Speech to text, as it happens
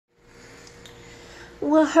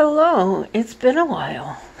Well, hello. It's been a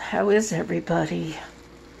while. How is everybody?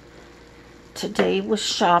 Today was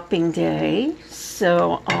shopping day,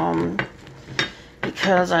 so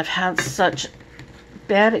because I've had such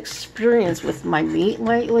bad experience with my meat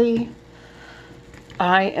lately,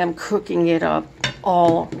 I am cooking it up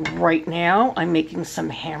all right now. I'm making some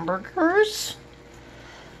hamburgers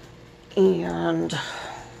and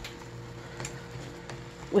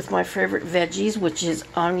with my favorite veggies, which is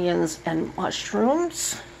onions and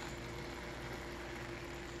mushrooms.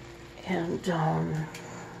 And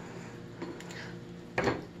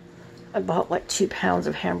I bought like 2 pounds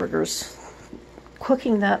of hamburgers.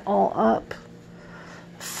 Cooking that all up.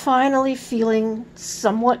 Finally feeling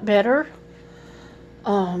somewhat better.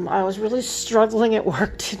 I was really struggling at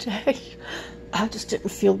work today. I just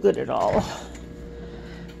didn't feel good at all.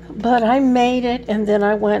 But I made it, and then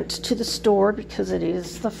I went to the store because it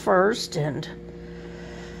is the first and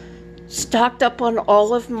stocked up on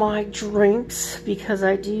all of my drinks because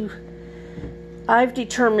I've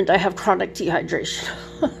determined I have chronic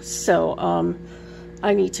dehydration. So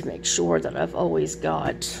I need to make sure that I've always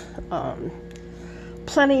got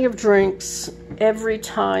plenty of drinks. Every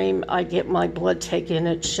time I get my blood taken,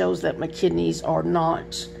 it shows that my kidneys are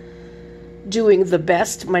not doing the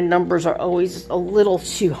best. My numbers are always a little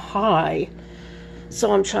too high,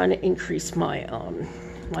 so I'm trying to increase my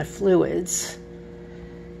my fluids.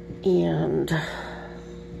 And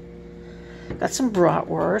got some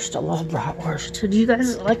bratwurst. I love bratwurst. Do you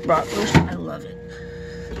guys like bratwurst? I love it.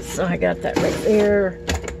 So I got that right there.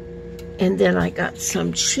 And then I got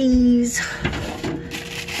some cheese,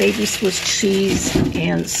 baby Swiss cheese,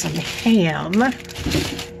 and some ham.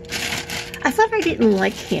 I thought I didn't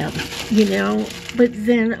like ham, you know, but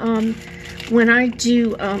then when I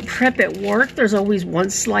do prep at work, there's always one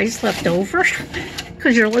slice left over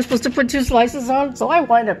because you're only supposed to put 2 slices on, so I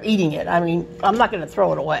wind up eating it. I mean, I'm not going to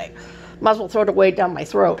throw it away. Might as well throw it away down my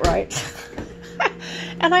throat, right?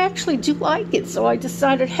 And I actually do like it, so I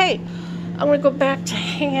decided, hey, I'm going to go back to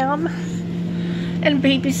ham and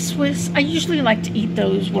baby Swiss. I usually like to eat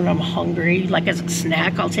those when I'm hungry, like as a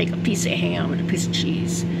snack. I'll take a piece of ham and a piece of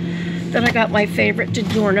cheese. Then I got my favorite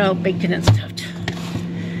DiGiorno bacon and stuffed.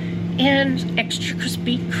 And extra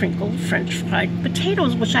crispy crinkled French fried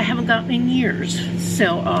potatoes, which I haven't gotten in years.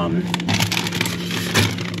 So,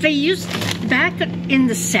 they used, back in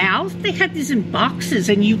the South, they had these in boxes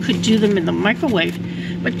and you could do them in the microwave.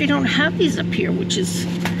 But they don't have these up here, which is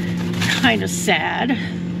kind of sad.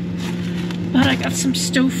 But I got some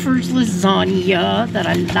Stouffer's lasagna that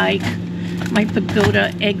I like. My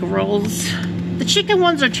Pagoda egg rolls. The chicken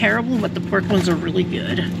ones are terrible, but the pork ones are really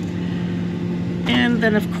good. And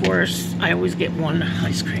then, of course, I always get one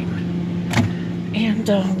ice cream. And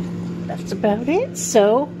that's about it.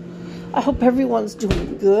 So, I hope everyone's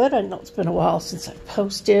doing good. I know it's been a while since I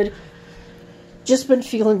posted. Just been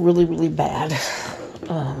feeling really, really bad.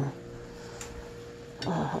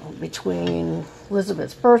 Between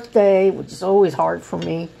Elizabeth's birthday, which is always hard for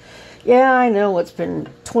me. Yeah, I know it's been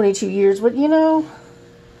 22 years, but you know,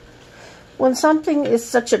 when something is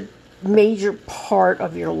such a major part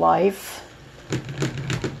of your life,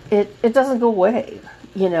 it doesn't go away.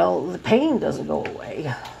 You know, the pain doesn't go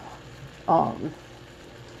away.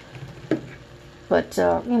 But,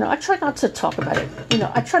 you know, I try not to talk about it. You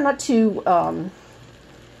know, I try not to,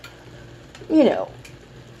 you know,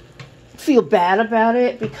 feel bad about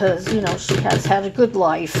it because, you know, she has had a good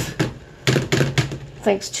life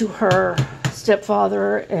thanks to her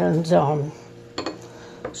stepfather, and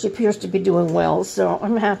she appears to be doing well, so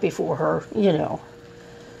I'm happy for her, you know.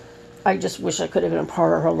 I just wish I could have been a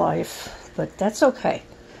part of her life, but that's okay.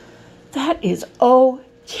 That is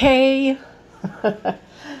okay.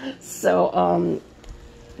 So,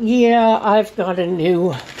 yeah, I've got a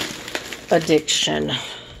new addiction.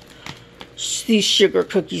 These sugar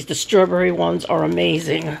cookies, the strawberry ones, are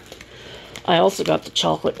amazing. I also got the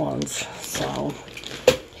chocolate ones, so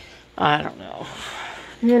I don't know.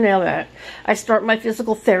 You know that. I start my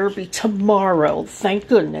physical therapy tomorrow, thank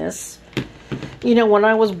goodness. You know, when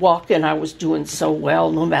I was walking, I was doing so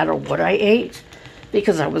well no matter what I ate,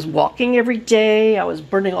 because I was walking every day, I was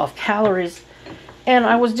burning off calories, and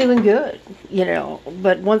I was doing good, you know.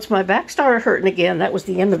 But once my back started hurting again, that was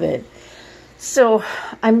the end of it. So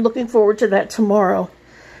I'm looking forward to that tomorrow,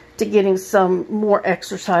 to getting some more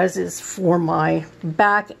exercises for my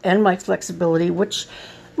back and my flexibility, which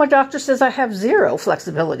my doctor says I have 0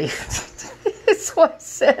 flexibility. So I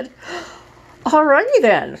said, alrighty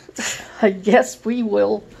then, I guess we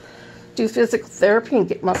will do physical therapy and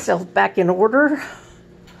get myself back in order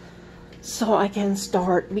so I can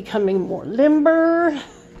start becoming more limber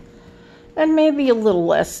and maybe a little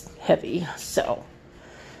less heavy. So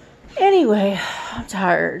Anyway, I'm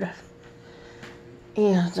tired.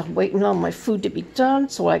 And I'm waiting on my food to be done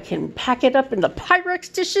so I can pack it up in the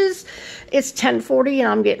Pyrex dishes. It's 10:40 and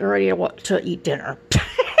I'm getting ready to eat dinner.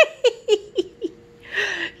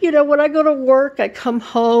 You know, when I go to work, I come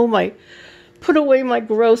home, I put away my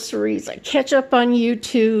groceries, I catch up on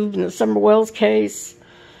YouTube in the Summer Wells case,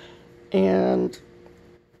 and,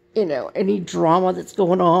 you know, any drama that's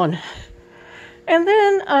going on. And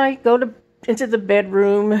then I go into the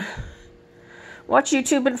bedroom, watch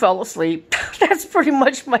YouTube, and fall asleep. That's pretty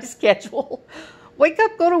much my schedule. Wake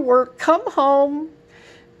up, go to work, come home,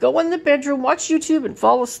 go in the bedroom, watch YouTube, and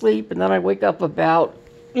fall asleep. And then I wake up about,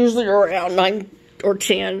 usually around 9 or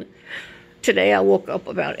 10. Today I woke up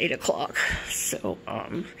about 8 o'clock. So,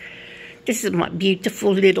 this is my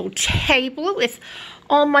beautiful little table with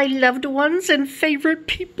all my loved ones and favorite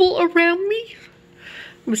people around me.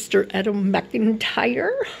 Mr. Adam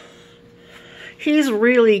McIntyre. He's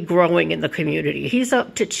really growing in the community. He's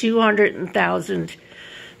up to 200,000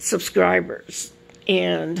 subscribers.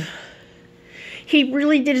 And he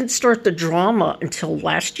really didn't start the drama until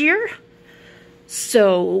last year.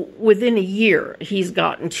 So within a year, he's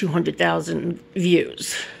gotten 200,000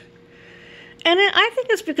 views. And I think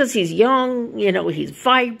it's because he's young, you know, he's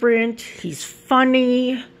vibrant, he's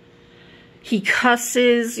funny, he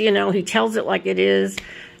cusses, you know, he tells it like it is.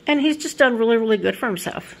 And he's just done really, really good for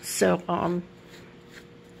himself. So,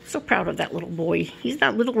 so proud of that little boy. He's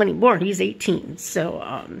not little anymore. He's 18.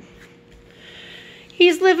 So,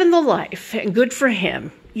 he's living the life. And good for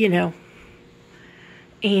him, you know.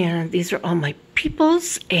 And these are all my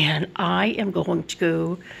peoples. And I am going to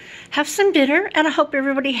go have some dinner. And I hope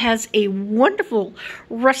everybody has a wonderful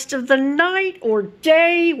rest of the night or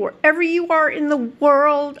day, wherever you are in the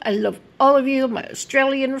world. I love all of you, my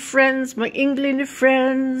Australian friends, my England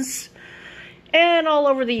friends, and all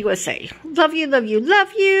over the USA. Love you, love you,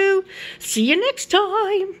 love you. See you next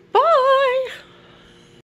time. Bye.